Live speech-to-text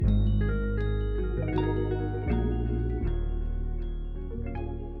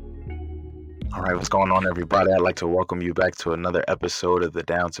All right, what's going on, everybody? I'd like to welcome you back to another episode of the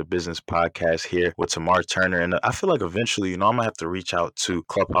Down to Business podcast here with Tamar Turner. And I feel like eventually, I'm gonna have to reach out to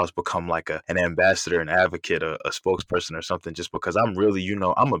Clubhouse, become like an ambassador, an advocate, a spokesperson or something, just because I'm really,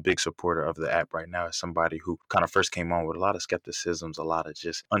 I'm a big supporter of the app right now as somebody who kind of first came on with a lot of skepticisms, a lot of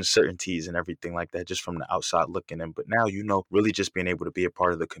just uncertainties and everything like that, just from the outside looking in. But now, really just being able to be a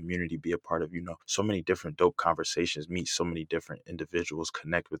part of the community, be a part of, so many different dope conversations, meet so many different individuals,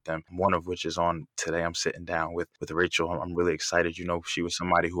 connect with them. One of which is on today. I'm sitting down with Rachel. I'm really excited. She was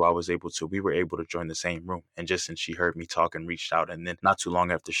somebody who we were able to join the same room. And just since she heard me talk and reached out, and then not too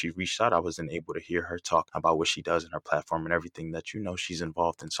long after she reached out, I was then able to hear her talk about what she does in her platform and everything that, she's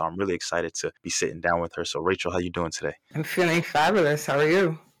involved in. So I'm really excited to be sitting down with her. So Rachel, how you doing today? I'm feeling fabulous. How are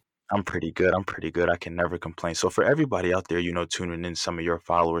you? I'm pretty good. I can never complain. So for everybody out there, tuning in, some of your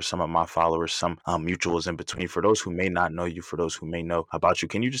followers, some of my followers, some mutuals in between, for those who may not know you, for those who may know about you,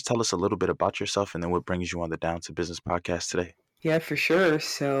 can you just tell us a little bit about yourself and then what brings you on the Down to Business podcast today? Yeah, for sure.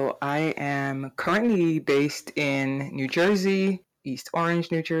 So I am currently based in New Jersey, East Orange,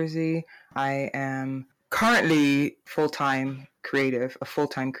 New Jersey. I am currently a full-time creative.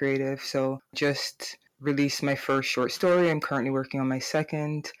 So just released my first short story. I'm currently working on my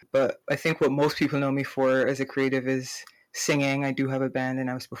second. But I think what most people know me for as a creative is singing. I do have a band and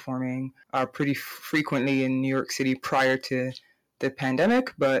I was performing pretty frequently in New York City prior to the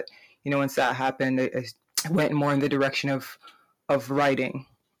pandemic. But, once that happened, I went more in the direction of writing.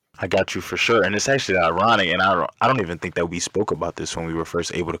 I got you for sure. And it's actually ironic, and I don't even think that we spoke about this when we were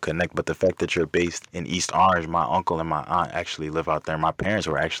first able to connect, but the fact that you're based in East Orange, my uncle and my aunt actually live out there. My parents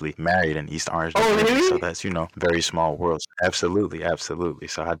were actually married in East Orange. Oh, really? So that's, very small world. Absolutely, absolutely.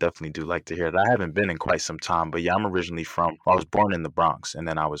 So I definitely do like to hear that. I haven't been in quite some time, but yeah, I'm originally I was born in the Bronx, and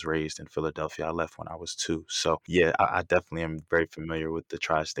then I was raised in Philadelphia. I left when I was 2. So yeah, I definitely am very familiar with the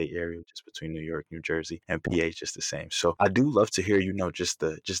tri-state area, just between New York, New Jersey, and PA, just the same. So I do love to hear, just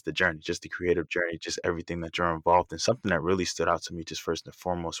the journey, just the creative journey, just everything that you're involved in. Something that really stood out to me, just first and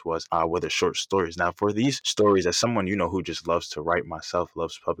foremost, was were the short stories. Now, for these stories, as someone who just loves to write myself,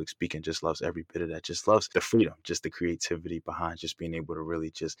 loves public speaking, just loves every bit of that, just loves the freedom, just the creativity behind just being able to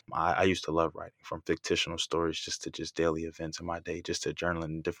really I used to love writing, from fictional stories just to just daily events in my day, just to journaling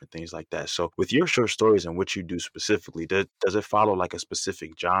and different things like that. So with your short stories and what you do specifically, does it follow like a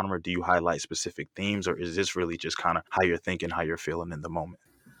specific genre? Do you highlight specific themes, or is this really just kind of how you're thinking, how you're feeling in the moment?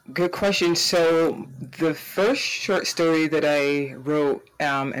 Good question. So the first short story that I wrote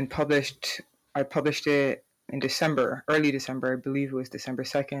and published, I published it in December, early December. I believe it was December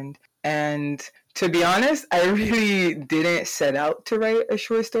 2nd. And to be honest, I really didn't set out to write a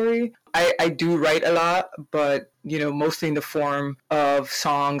short story. I do write a lot, but, mostly in the form of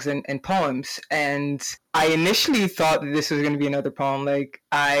songs and poems. And I initially thought that this was going to be another poem.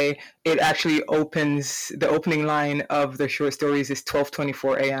 It actually opens, the opening line of the short stories is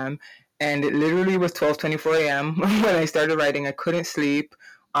 12:24 a.m. And it literally was 12:24 a.m. when I started writing. I couldn't sleep.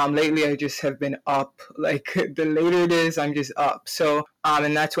 Lately, I just have been up. Like, the later it is, I'm just up. So,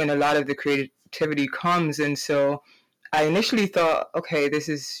 and that's when a lot of the creativity comes. And so I initially thought, okay, this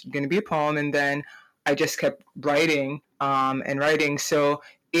is going to be a poem. And then I just kept writing and writing. So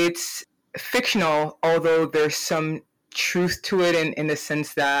it's fictional, although there's some truth to it in the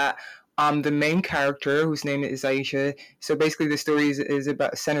sense that the main character, whose name is Aisha, so basically the story is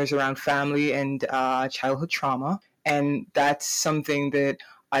about, centers around family and childhood trauma. And that's something that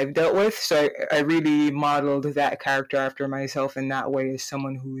I've dealt with. So I really modeled that character after myself in that way, as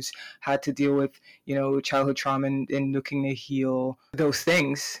someone who's had to deal with, childhood trauma and looking to heal those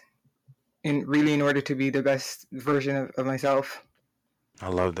things in order to be the best version of myself. I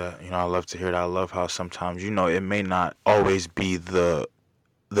love that. I love to hear that. I love how sometimes, it may not always be the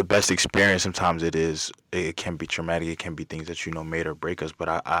best experience. Sometimes it can be traumatic. It can be things that made or break us.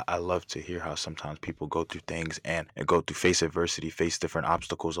 But I love to hear how sometimes people go through things and face adversity, face different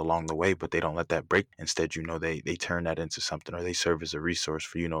obstacles along the way, but they don't let that break. Instead, they turn that into something, or they serve as a resource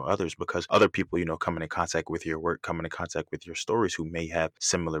for others, because other people coming in contact with your work, coming in contact with your stories, who may have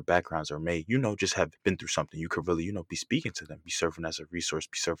similar backgrounds, or may just have been through something. You could really be speaking to them, be serving as a resource,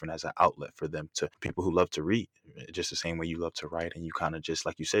 be serving as an outlet for them, to people who love to read, just the same way you love to write. And you kind of, just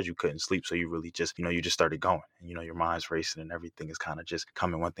like you said, you couldn't sleep, so you really just you just started going. And, your mind's racing and everything is kind of just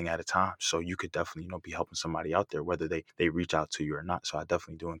coming one thing at a time. So you could definitely, be helping somebody out there, whether they reach out to you or not. So I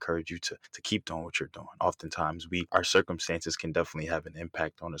definitely do encourage you to keep doing what you're doing. Oftentimes our circumstances can definitely have an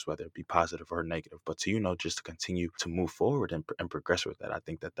impact on us, whether it be positive or negative, but to, just to continue to move forward and progress with that. I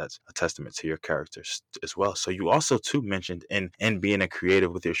think that that's a testament to your character as well. So you also too mentioned in being a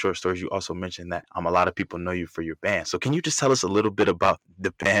creative with your short stories, you also mentioned that a lot of people know you for your band. So can you just tell us a little bit about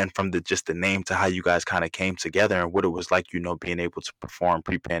the band, from just the name to how you guys kind of came together and what it was like, being able to perform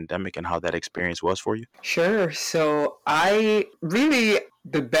pre-pandemic and how that experience was for you? Sure. So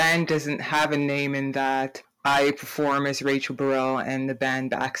the band doesn't have a name in that I perform as Rachel Burrell and the band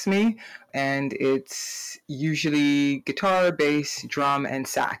backs me. And it's usually guitar, bass, drum, and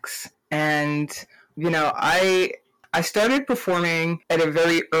sax. And, I started performing at a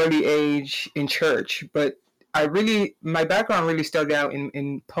very early age in church, but my background really started out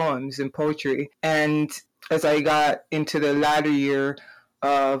in poems and poetry. And as I got into the latter years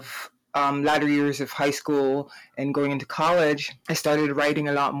of high school and going into college, I started writing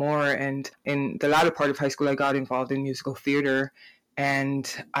a lot more. And in the latter part of high school, I got involved in musical theater. And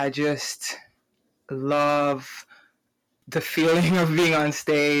I just love the feeling of being on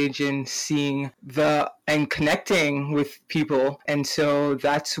stage and and connecting with people. And so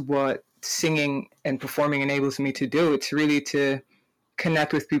that's what singing and performing enables me to do. It's really to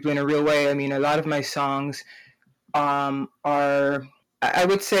connect with people in a real way. I mean, a lot of my songs are, I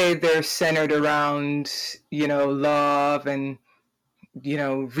would say, they're centered around, love and,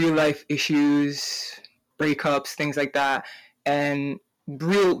 real life issues, breakups, things like that, and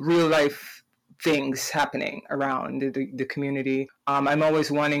real life things happening around the community. I'm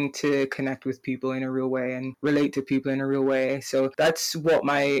always wanting to connect with people in a real way and relate to people in a real way. So that's what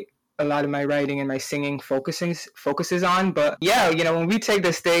a lot of my writing and my singing focuses on. But yeah, when we take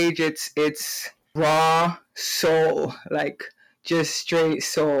the stage, it's raw soul, like just straight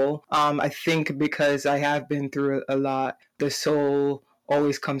soul. I think because I have been through a lot, the soul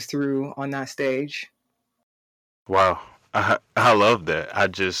always comes through on that stage. Wow. I love that.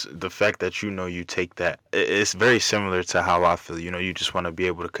 The fact that you take that, it's very similar to how I feel. You just want to be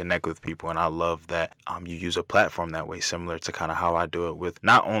able to connect with people, and I love that you use a platform that way, similar to kind of how I do it with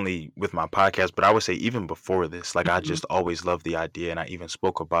not only with my podcast, but I would say even before this. Like I Mm-hmm. just always loved the idea, and I even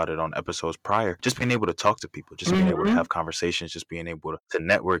spoke about it on episodes prior. Just being able to talk to people, just being able to Mm-hmm. have conversations, just being able to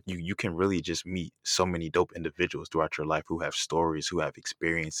network. You can really just meet so many dope individuals throughout your life who have stories, who have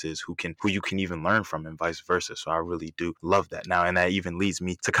experiences, who you can even learn from, and vice versa. So I really do love that now, and that even leads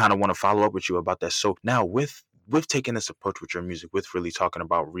me to kind of want to follow up with you about that. So now with taking this approach with your music, with really talking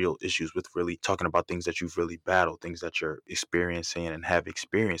about real issues, with really talking about things that you've really battled, things that you're experiencing and have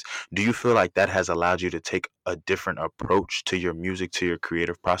experienced, do you feel like that has allowed you to take a different approach to your music, to your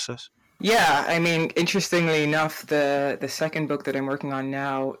creative process? Yeah, I mean, interestingly enough, the second book that I'm working on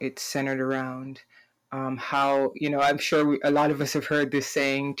now, it's centered around how, I'm sure a lot of us have heard this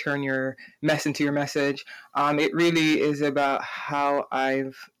saying, turn your mess into your message. It really is about how I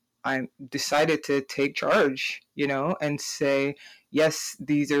decided to take charge, and say, yes,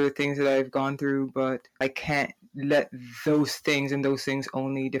 these are the things that I've gone through, but I can't let those things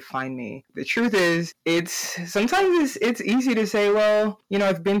only define me. The truth is, it's easy to say, well,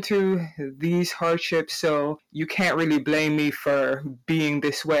 I've been through these hardships, so you can't really blame me for being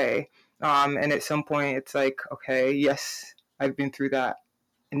this way. And at some point, it's like, okay, yes, I've been through that.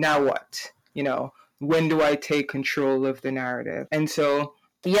 And now what? When do I take control of the narrative? And so,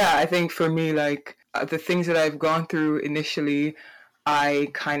 yeah, I think for me, like the things that I've gone through initially, I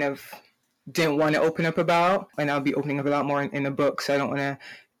kind of didn't want to open up about, and I'll be opening up a lot more in the book. So I don't want to,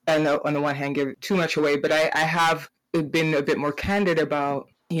 on the one hand, give too much away, but I have been a bit more candid about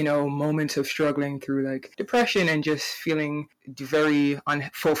moments of struggling through like depression and just feeling very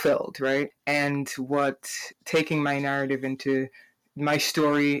unfulfilled, right? And what taking my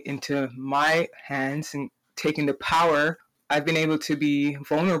story into my hands and taking the power, I've been able to be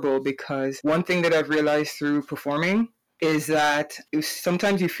vulnerable, because one thing that I've realized through performing is that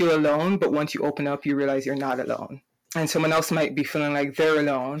sometimes you feel alone, but once you open up, you realize you're not alone. And someone else might be feeling like they're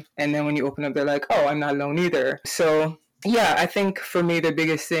alone. And then when you open up, they're like, oh, I'm not alone either. So, yeah, I think for me, the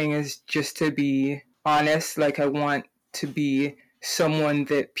biggest thing is just to be honest. Like, I want to be someone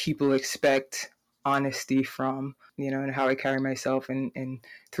that people expect honesty from, and how I carry myself and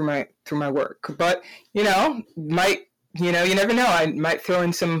through my work. But, might, you never know. I might throw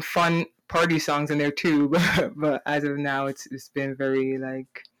in some fun party songs in there too, but as of now, it's been very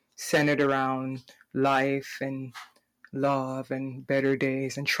like centered around life and love and better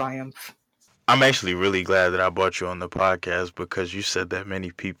days and triumph. I'm actually really glad that I brought you on the podcast because you said that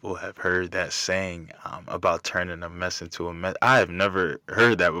many people have heard that saying about turning a mess into a mess. I have never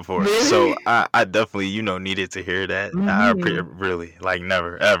heard that before, so Really? I definitely needed to hear that. Mm-hmm. Really like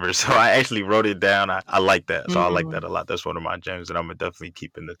never ever. So I actually wrote it down. I like that, so I like Mm-hmm. that a lot. That's one of my gems that I'm gonna definitely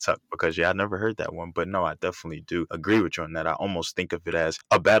keep in the tuck because I never heard that one. But no, I definitely do agree with you on that. I almost think of it as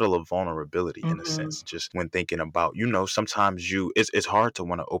a battle of vulnerability in a Mm-hmm. sense. Just when thinking about sometimes it's hard to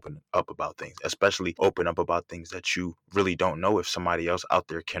want to open up about things, especially open up about things that you really don't know if somebody else out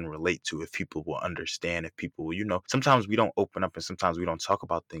there can relate to, if people will understand, if people will, sometimes we don't open up and sometimes we don't talk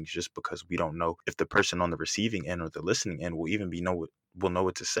about things just because we don't know if the person on the receiving end or the listening end will even be know what will know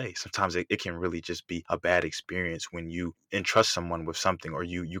what to say. Sometimes it can really just be a bad experience when you entrust someone with something, or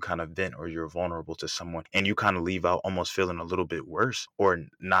you kind of vent, or you're vulnerable to someone and you kind of leave out almost feeling a little bit worse or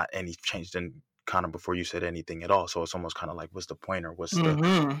not any change than kind of before you said anything at all. So it's almost kind of like, what's the point, or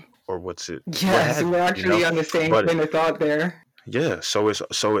Mm-hmm. what's it, what Yes, have we're you. actually on the same But train of thought there. yeah, so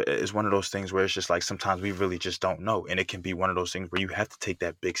it's one of those things where it's just like sometimes we really just don't know, and it can be one of those things where you have to take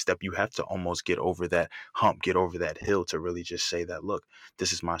that big step. You have to almost get over that hump, get over that hill to really just say that, look,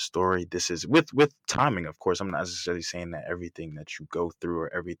 this is my story. This is with timing, of course. I'm not necessarily saying that everything that you go through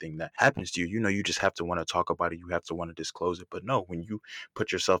or everything that happens to you, you just have to want to talk about it. You have to want to disclose it. But no, when you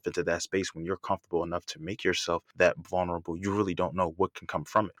put yourself into that space, when you're comfortable enough to make yourself that vulnerable, you really don't know what can come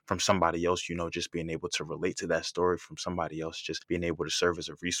from it. From somebody else, just being able to relate to that story, from somebody else just being able to serve as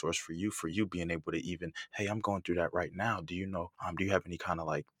a resource for you being able to even, hey, I'm going through that right now. Do you have any kind of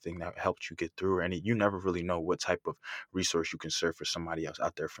like thing that helped you get through, or any, you never really know what type of resource you can serve for somebody else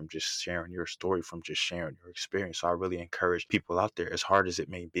out there from just sharing your story, from just sharing your experience. So I really encourage people out there, as hard as it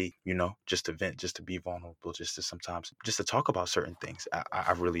may be, just to vent, just to be vulnerable, just to sometimes just to talk about certain things.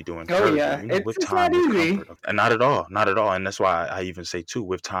 I really do Oh encourage you, yeah, it's with it's not time, with easy. comfort, and not at all, not at all. And that's why I even say too,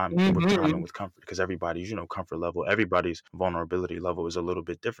 with time and Mm-hmm. with comfort, because everybody's, comfort level, everybody's vulnerability level is a little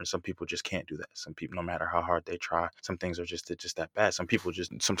bit different. Some people just can't do that. Some people, no matter how hard they try, some things are just that bad. Some people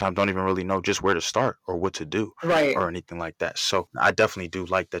just sometimes don't even really know just where to start or what to do Right. or anything like that. So I definitely do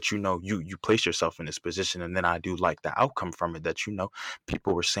like that, you place yourself in this position, and then I do like the outcome from it, that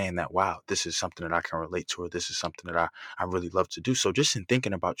people were saying that, wow, this is something that I can relate to, or this is something that I really love to do. So just in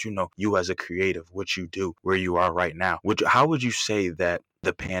thinking about, you as a creative, what you do, where you are right now, how would you say that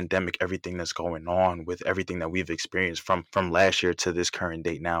the pandemic, everything that's going on with everything that we've experienced from last year to this current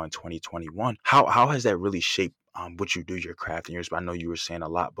date now in 2021, how has that really shaped what you do, your craft and yours? I know you were saying a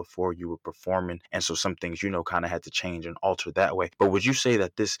lot before you were performing, and so some things kind of had to change and alter that way. But would you say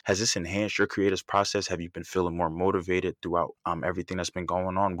that this enhanced your creative process? Have you been feeling more motivated throughout everything that's been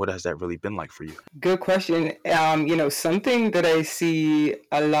going on? What has that really been like for you? Good question. Something that I see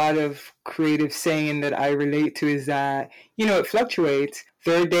a lot of creatives saying that I relate to is that, it fluctuates.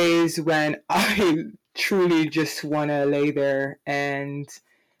 There are days when I truly just want to lay there and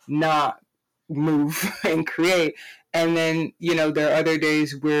not move and create. And then, there are other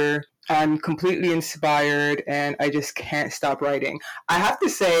days where I'm completely inspired and I just can't stop writing. I have to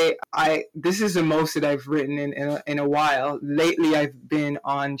say, I this is the most that I've written in a while. Lately, I've been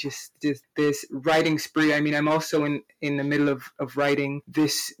on just this writing spree. I mean, I'm also in the middle of writing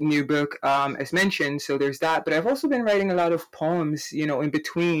this new book, as mentioned. So there's that. But I've also been writing a lot of poems, in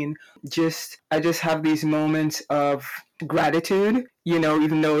between. I just have these moments of gratitude,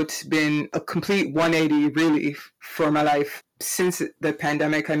 even though it's been a complete 180 really for my life since the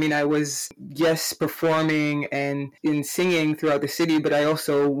pandemic. I mean, I was, yes, performing and in singing throughout the city, but I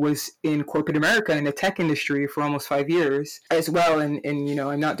also was in corporate America in the tech industry for almost 5 years as well. And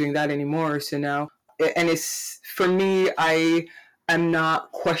I'm not doing that anymore. So now, and it's for me, I'm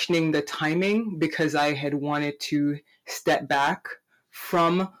not questioning the timing because I had wanted to step back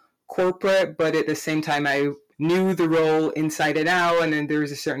from corporate, but at the same time, I knew the role inside and out, and then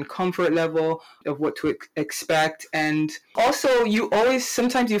there's a certain comfort level of what to expect. And also,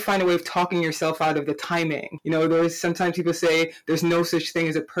 sometimes you find a way of talking yourself out of the timing. There's sometimes people say there's no such thing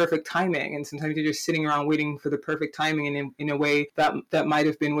as a perfect timing, and sometimes you're just sitting around waiting for the perfect timing. And in a way, that might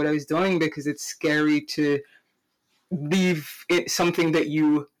have been what I was doing, because it's scary to leave it something that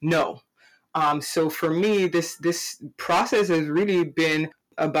you know. So for me, this process has really been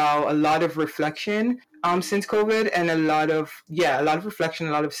about a lot of reflection, since COVID, and a lot of reflection,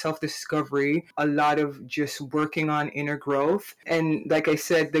 a lot of self discovery, a lot of just working on inner growth, and like I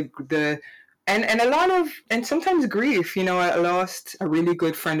said, the and a lot of, and sometimes grief. I lost a really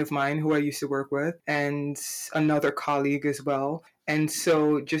good friend of mine who I used to work with, and another colleague as well. And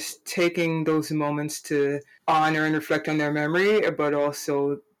so just taking those moments to honor and reflect on their memory, but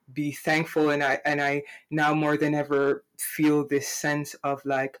also be thankful. And I now more than ever feel this sense of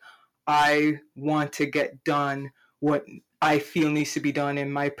like, I want to get done what I feel needs to be done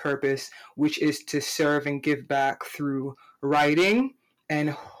in my purpose, which is to serve and give back through writing, and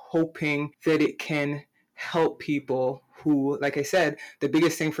hoping that it can help people who, like I said, the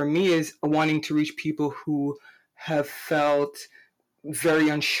biggest thing for me is wanting to reach people who have felt very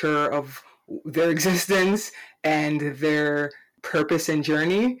unsure of their existence and their purpose and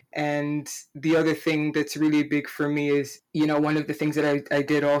journey. And the other thing that's really big for me is, one of the things that I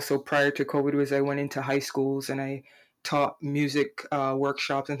did also prior to COVID was I went into high schools and I taught music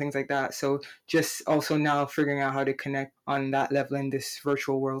workshops and things like that. So just also now figuring out how to connect on that level in this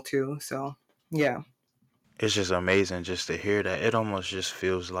virtual world too. So yeah. It's just amazing just to hear that. It almost just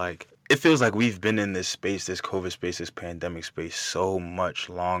feels like we've been in this space, this COVID space, this pandemic space so much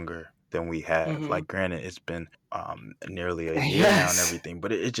longer than we have. Hmm. Like, granted, it's been nearly a year now and Yes. everything,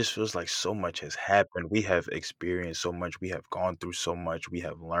 but it just feels like so much has happened. We have experienced so much, we have gone through so much, we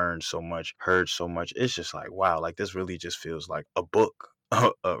have learned so much, heard so much. It's just like, wow, like this really just feels like a book.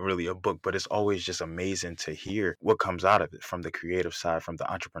 Really a book, but it's always just amazing to hear what comes out of it, from the creative side, from the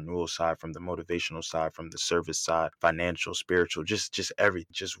entrepreneurial side, from the motivational side, from the service side, financial, spiritual, just everything,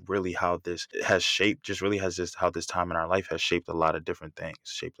 just really how this has shaped, just really has this how this time in our life has shaped a lot of different things,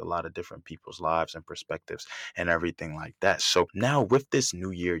 shaped a lot of different people's lives and perspectives and everything like that. So now with this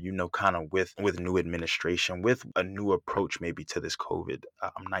new year, kind of with new administration, with a new approach maybe to this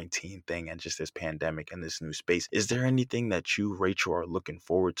COVID-19 thing and just this pandemic and this new space, is there anything that you, Rachel, are looking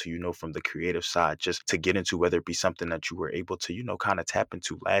forward to, from the creative side, just to get into, whether it be something that you were able to, kind of tap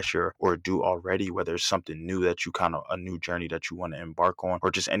into last year or do already, whether it's something new that you kind of a new journey that you want to embark on,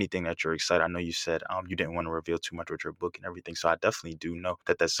 or just anything that you're excited? I know you said you didn't want to reveal too much with your book and everything, so I definitely do know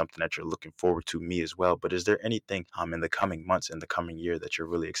that that's something that you're looking forward to, me as well. But is there anything in the coming months, in the coming year, that you're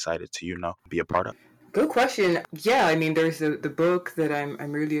really excited to, be a part of? Good question. Yeah, I mean, there's the book that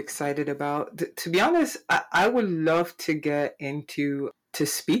I'm really excited about. To be honest, I would love to get into to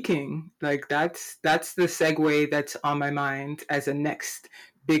speaking. Like that's the segue that's on my mind as a next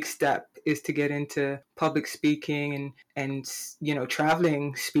big step, is to get into public speaking and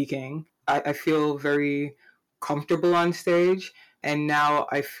traveling speaking. I feel very comfortable on stage, and now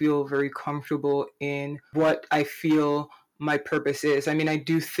I feel very comfortable in what I feel my purpose is. I mean, I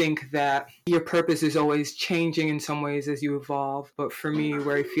do think that your purpose is always changing in some ways as you evolve. But for me,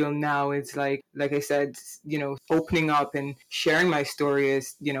 where I feel now is like I said, opening up and sharing my story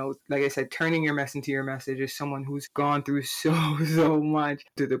is, like I said, turning your mess into your message, as someone who's gone through so, so much,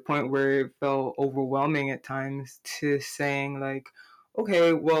 to the point where it felt overwhelming at times, to saying like,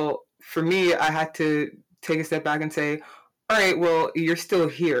 okay, well, for me, I had to take a step back and say, all right, well, you're still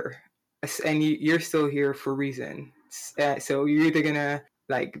here, and you're still here for a reason. So you're either gonna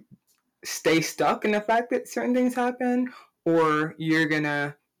like stay stuck in the fact that certain things happen, or you're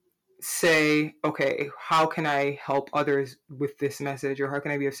gonna say, okay, how can I help others with this message, or how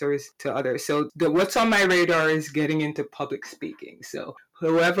can I be of service to others? So what's on my radar is getting into public speaking. So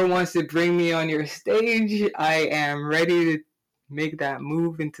whoever wants to bring me on your stage, I am ready to make that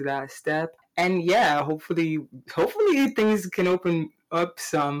move into that step. And yeah, hopefully things can open up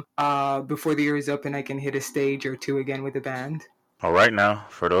some before the year is up and I can hit a stage or two again with a band. All right, now,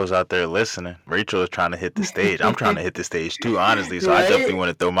 for those out there listening, Rachel is trying to hit the stage. I'm trying to hit the stage too, honestly. So I definitely Right? want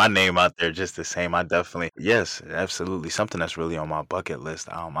to throw my name out there just the same. I definitely, yes, absolutely. Something that's really on my bucket list.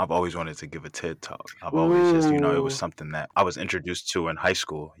 I've always wanted to give a TED talk. I've always just, it was Ooh. something that I was introduced to in high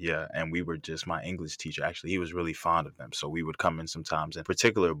school. Yeah. And we were just, my English teacher, actually, he was really fond of them. So we would come in sometimes. In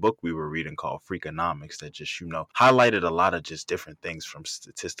particular, a book we were reading called Freakonomics that just, highlighted a lot of just different things, from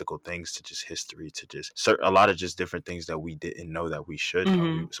statistical things to just history to just a lot of just different things that we didn't know that we should know.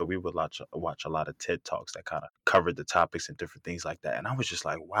 Hmm. So we would watch a lot of TED Talks that kind of covered the topics and different things like that. And I was just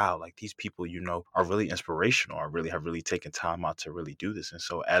like, wow, like these people, are really inspirational. I really have really taken time out to really do this. And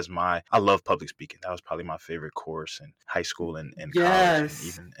so I love public speaking. That was probably my favorite course in high school and college and Yes.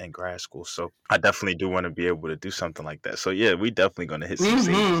 even in grad school. So I definitely do want to be able to do something like that. So yeah, we definitely going to hit some stages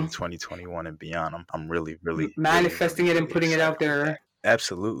in Hmm. 2021 and beyond. I'm really, really, really, Manifesting really, it and really putting it excited out for that. there.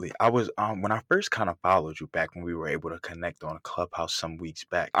 Absolutely. I was when I first kind of followed you back when we were able to connect on Clubhouse some weeks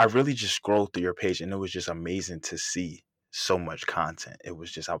back. I really just scrolled through your page and it was just amazing to see so much content. It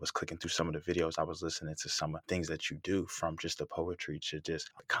was just I was clicking through some of the videos, I was listening to some of the things that you do, from just the poetry to just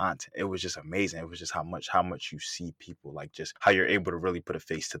the content. It was just amazing. It was just how much you see people, like just how you're able to really put a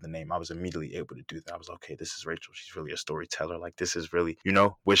face to the name. I was immediately able to do that. I was okay, this is Rachel. She's really a storyteller. Like this is really,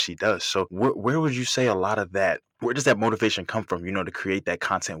 what she does. So where would you say a lot of that where does that motivation come from, to create that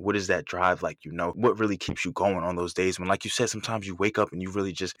content? What is that drive like, what really keeps you going on those days when, like you said, sometimes you wake up and you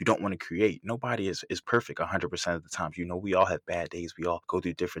really just, you don't want to create. Nobody is perfect 100% of the time. We all have bad days. We all go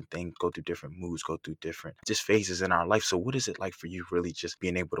through different things, go through different moods, go through different just phases in our life. So what is it like for you really just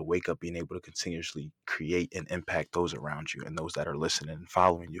being able to wake up, being able to continuously create and impact those around you and those that are listening and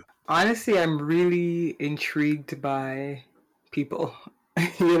following you? Honestly, I'm really intrigued by people.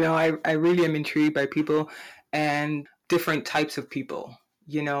 I really am intrigued by people and different types of people.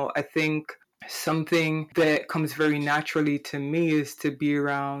 I think something that comes very naturally to me is to be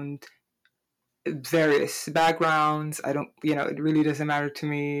around various backgrounds. I don't, it really doesn't matter to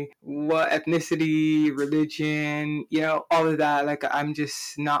me what ethnicity, religion, all of that. Like, I'm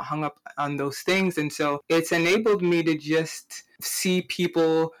just not hung up on those things. And so it's enabled me to just see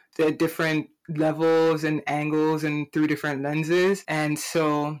people at different levels and angles and through different lenses. And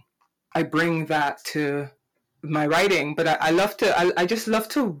so I bring that to my writing. But I just love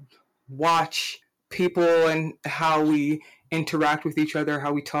to watch people and how we interact with each other,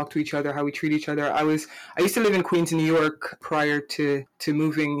 how we talk to each other, how we treat each other. I used to live in Queens, New York prior to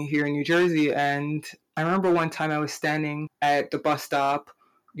moving here in New Jersey. And I remember one time I was standing at the bus stop,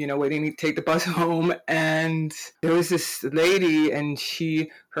 waiting to take the bus home. And there was this lady, and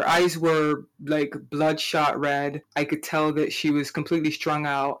her eyes were like bloodshot red. I could tell that she was completely strung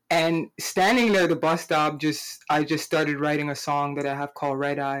out. And standing there at the bus stop, I just started writing a song that I have called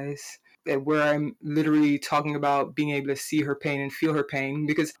Red Eyes, where I'm literally talking about being able to see her pain and feel her pain.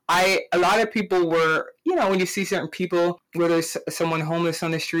 Because a lot of people were, when you see certain people, whether it's someone homeless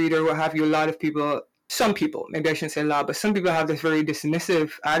on the street or what have you, some people, maybe I shouldn't say a lot, but some people have this very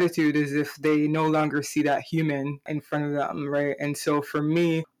dismissive attitude, as if they no longer see that human in front of them, right? And so for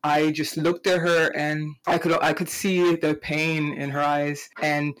me, I just looked at her and I could see the pain in her eyes.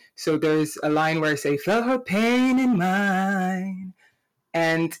 And so there's a line where I say, "Felt her pain in mine."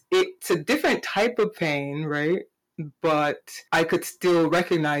 And it's a different type of pain, right? But I could still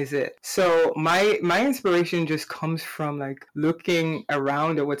recognize it. So my inspiration just comes from like looking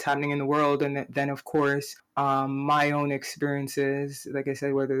around at what's happening in the world, and then of course my own experiences, like I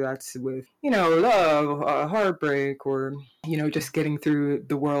said, whether that's with love, heartbreak, or just getting through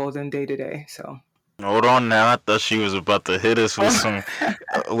the world and day to day. So. Hold on now. I thought she was about to hit us with some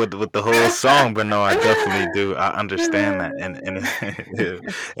with the whole song, but no, I definitely do. I understand that, and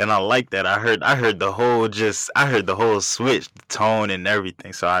and I like that. I heard the whole switch, the tone, and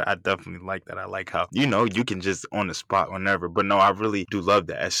everything. So I definitely like that. I like how you can just on the spot whenever. But no, I really do love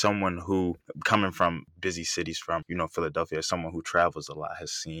that. As someone who coming from busy cities, from Philadelphia, as someone who travels a lot,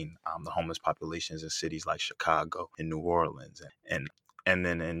 has seen the homeless populations in cities like Chicago and New Orleans, and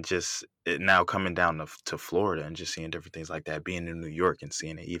then and just now coming down to Florida and just seeing different things like that, being in New York and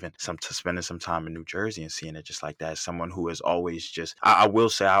seeing it, even spending some time in New Jersey and seeing it just like that. As someone who has always just, I will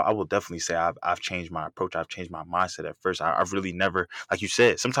say, I will definitely say I've changed my approach. I've changed my mindset. At first, I've really never, like you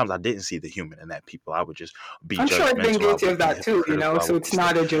said, sometimes I didn't see the human in that people. I would just be I'm sure I've been judgmental. I guilty would of be that too, hypocritical. I so would it's be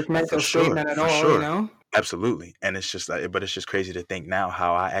not a for judgmental sure, statement at for all. sure. Absolutely. And it's just like, but it's just crazy to think now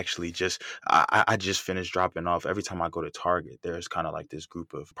how I actually just, I just finished dropping off. Every time I go to Target, there's kind of like this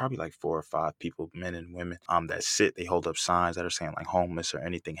group of probably like 4 or 5 people, men and women, that sit, they hold up signs that are saying like homeless or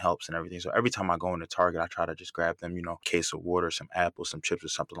anything helps and everything. So every time I go into Target, I try to just grab them, a case of water, some apples, some chips or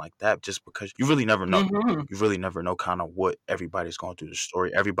something like that, just because you really never know. Mm-hmm. You really never know kind of what everybody's going through the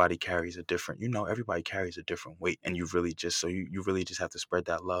story. Everybody carries a different, everybody carries a different weight. And you really just, so you really just have to spread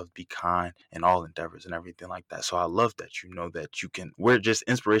that love, be kind in all endeavors and everything like that. So I love that, that you can, where just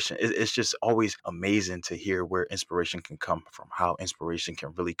inspiration, it's just always amazing to hear where inspiration can come from, how inspiration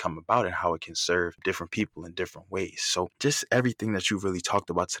can really come about and how it can serve different people in different ways. So just everything that you really talked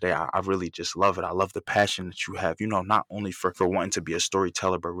about today, I really just love it. I love the passion that you have, not only for wanting to be a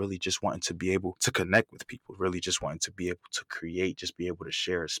storyteller, but really just wanting to be able to connect with people, really just wanting to be able to create, just be able to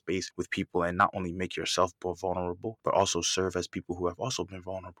share a space with people and not only make yourself more vulnerable, but also serve as people who have also been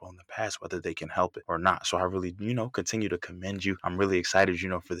vulnerable in the past, whether they can help it or not. So I really, continue to commend you. I'm really excited,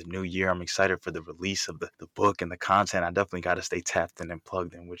 for the new year. I'm excited for the release of the book and the content. I definitely got to stay tapped in and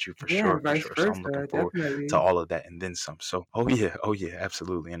plugged in with you for Yeah, sure, for vice sure. So I'm looking versa, forward to definitely. all of that and then some. So, oh yeah,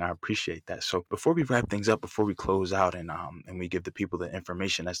 absolutely. And I appreciate that. So before we wrap things up, before we close out and we give the people the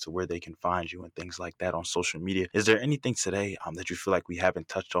information as to where they can find you and things like that on social media, is there anything today that you feel like we haven't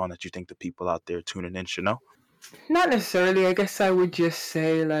touched on that you think the people out there tuning in should know? Not necessarily. I guess I would just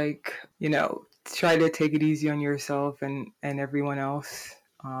say, like, try to take it easy on yourself and everyone else.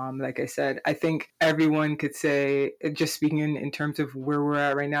 Like I said, I think everyone could say, just speaking in terms of where we're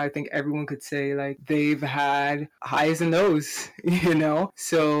at right now, I think everyone could say like they've had highs and lows,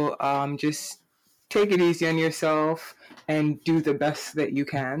 So just take it easy on yourself and do the best that you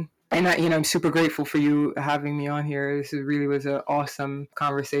can. And I'm super grateful for you having me on here. This really was an awesome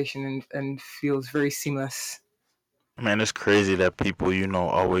conversation and feels very seamless. Man, it's crazy that people,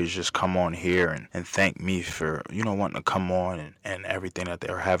 always just come on here and thank me for, wanting to come on and everything that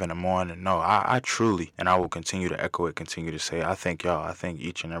they're having them on. And no, I truly, and I will continue to echo it, continue to say, I thank y'all. I thank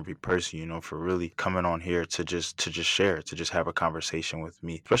each and every person, for really coming on here to just share, to just have a conversation with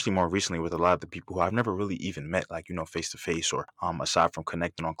me, especially more recently with a lot of the people who I've never really even met, like, face to face or aside from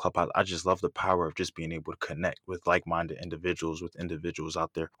connecting on Clubhouse. I just love the power of just being able to connect with like-minded individuals, with individuals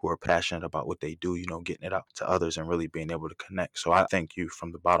out there who are passionate about what they do, getting it out to others and really being able to connect. So I thank you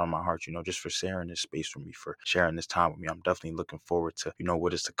from the bottom of my heart, just for sharing this space with me, for sharing this time with me. I'm definitely looking forward to,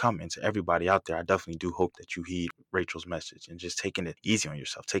 what is to come. And to everybody out there, I definitely do hope that you heed Rachel's message and just taking it easy on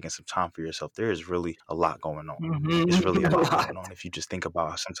yourself, taking some time for yourself. There is really a lot going on. It's really a A lot lot. going on. If you just think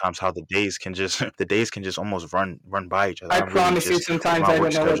about sometimes how the days can just the days can just almost run by each other. I I really promise you, just, with sometimes my I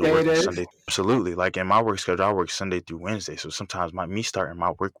work don't know what schedule, day it working is. Sunday, absolutely. Like in my work schedule, I work Sunday through Wednesday. So sometimes me starting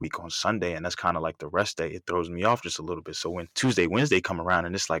my work week on Sunday, and that's kind of like the rest day, it throws me off just a little bit. So when Tuesday, Wednesday come around,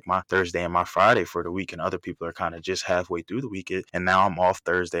 and it's like my Thursday and my Friday for the week, and other people are kind of just halfway through the week, and now I'm off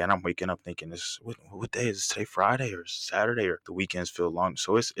Thursday, and I'm waking up thinking, what day is it today? Friday or Saturday? Or the weekends feel long.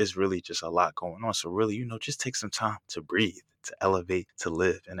 So it's really just a lot going on. So really, just take some time to breathe, to elevate, to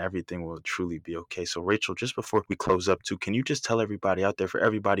live, and everything will truly be okay. So Rachel, just before we close up too, can you just tell everybody out there, for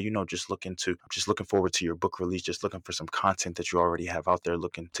everybody, just looking forward to your book release, just looking for some content that you already have out there,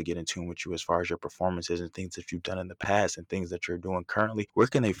 looking to get in tune with you as far as your performances and things that you've done in the past and things that you're doing currently, where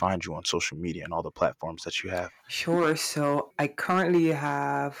can they find you on social media and all the platforms that you have? Sure. So I currently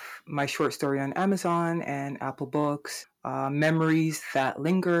have my short story on Amazon and Apple Books. Memories That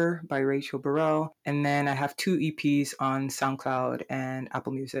Linger by Rachel Burrell. And then I have 2 EPs on SoundCloud and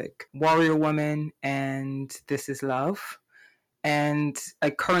Apple Music, Warrior Woman and This Is Love. And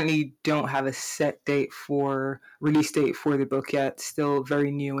I currently don't have a set release date for the book yet. Still very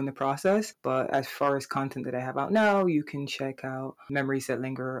new in the process. But as far as content that I have out now, you can check out Memories That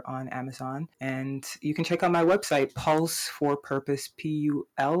Linger on Amazon. And you can check out my website, Pulse for Purpose,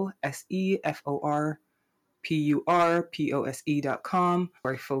 PulseForPurpose.com,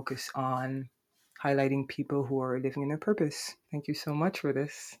 where I focus on highlighting people who are living in their purpose. Thank you so much for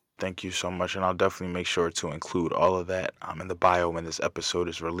this. Thank you so much. And I'll definitely make sure to include all of that in the bio when this episode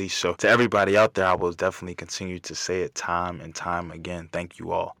is released. So to everybody out there, I will definitely continue to say it time and time again. Thank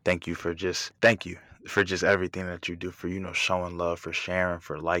you all. Thank you for just everything that you do, for, showing love, for sharing,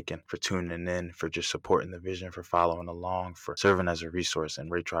 for liking, for tuning in, for just supporting the vision, for following along, for serving as a resource. And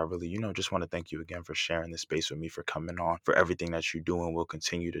Rachel, I really, just want to thank you again for sharing this space with me, for coming on, for everything that you do and will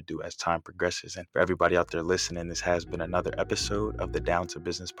continue to do as time progresses. And for everybody out there listening, this has been another episode of the Down to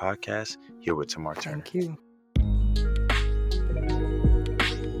Business podcast, here with Tamar Turner. Thank you.